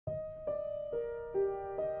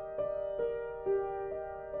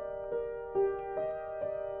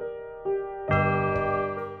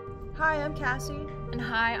I'm Cassie. And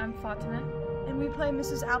hi, I'm Fatima. And we play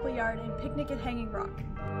Mrs. Appleyard in Picnic at Hanging Rock.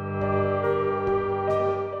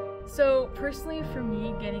 So personally for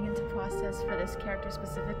me, getting into process for this character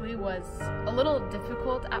specifically was a little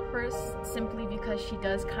difficult at first, simply because she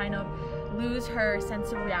does kind of lose her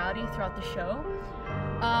sense of reality throughout the show.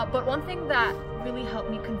 But one thing that really helped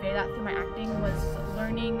me convey that through my acting was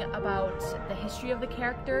learning about the history of the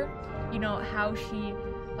character, you know, how she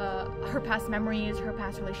her past memories, her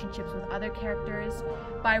past relationships with other characters.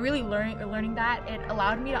 By really learning that, it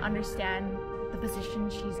allowed me to understand the position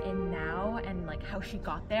she's in now and like how she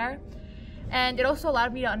got there. And it also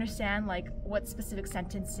allowed me to understand like what specific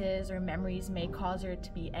sentences or memories may cause her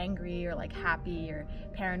to be angry or like happy or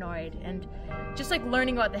paranoid, and just like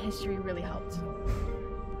learning about the history really helped.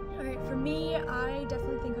 Alright, for me, I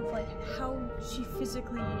definitely think of like how she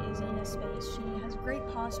physically is in a space. She has great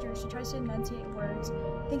posture, she tries to enunciate words,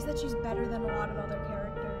 thinks that she's better than a lot of other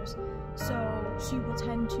characters, so she will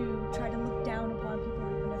tend to try to look down upon people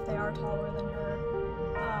even if they are taller than her,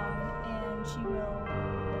 and she will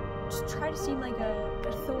just try to seem like an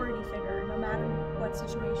authority figure no matter what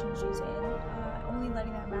situation she's in, only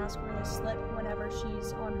letting that mask really slip whenever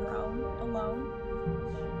she's on her own, alone.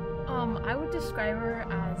 I would describe her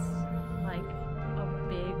as like a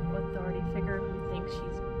big authority figure who thinks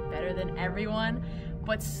she's better than everyone,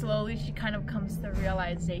 but slowly she kind of comes to the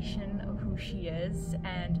realization of who she is,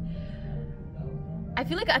 and I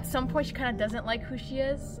feel like at some point she kind of doesn't like who she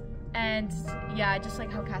is, and yeah, just like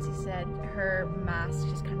how Cassie said, her mask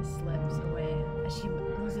just kind of slips away as she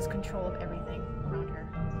loses control of everything around her.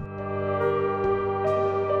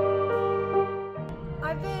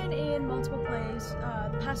 I've been in multiple plays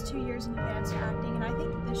the past 2 years in advanced acting, and I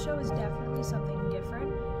think this show is definitely something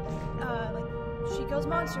different. Like She Kills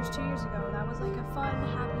Monsters 2 years ago, that was like a fun,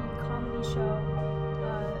 happy comedy show.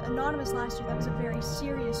 Anonymous last year, that was a very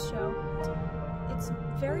serious show. It's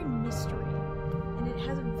very mystery, and it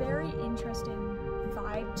has a very interesting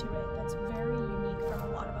vibe to it that's very unique from a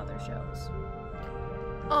lot of other shows.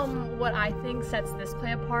 What I think sets this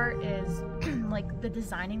play apart is like the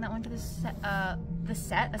designing that went to the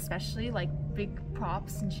set, especially like big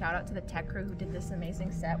props and shout out to the tech crew who did this amazing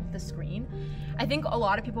set with the screen. I think a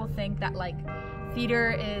lot of people think that like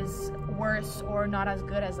theater is worse or not as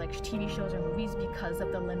good as like TV shows or movies because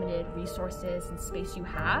of the limited resources and space you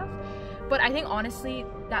have. But I think honestly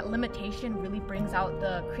that limitation really brings out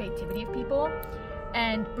the creativity of people,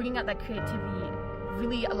 and bringing out that creativity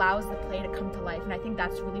really allows the play to come to life, and I think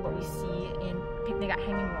that's really what we see in Picnic at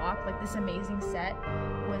Hanging Rock. Like this amazing set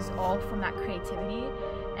was all from that creativity,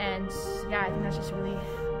 and yeah, I think that's just really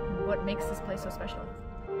what makes this play so special.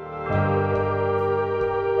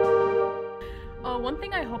 One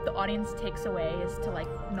thing I hope the audience takes away is to like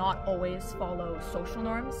not always follow social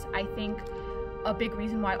norms. I think a big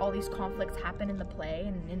reason why all these conflicts happen in the play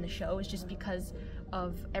and in the show is just because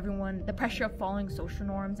of the pressure of following social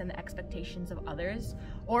norms and the expectations of others,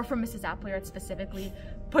 or for Mrs. Appleyard specifically,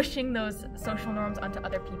 pushing those social norms onto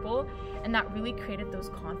other people, and that really created those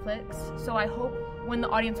conflicts. So I hope when the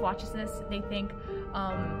audience watches this, they think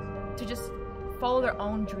to just follow their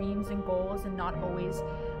own dreams and goals and not always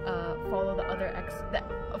follow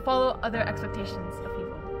other expectations of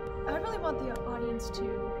people. I really want the audience to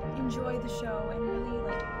enjoy the show and really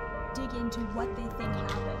like dig into what they think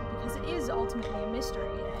happened, because it is ultimately a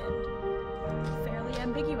mystery and fairly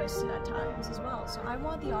ambiguous at times as well. So I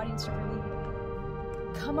want the audience to really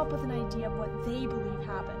come up with an idea of what they believe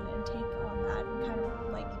happened and take on that and kind of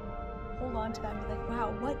like hold on to that and be like,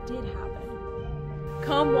 wow, what did happen?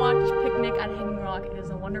 Come watch Picnic at Hanging Rock. It is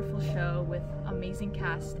a wonderful show with amazing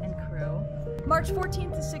cast and crew. March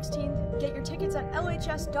 14th to 16th, get your tickets at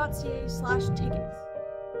lohs.ca/tickets.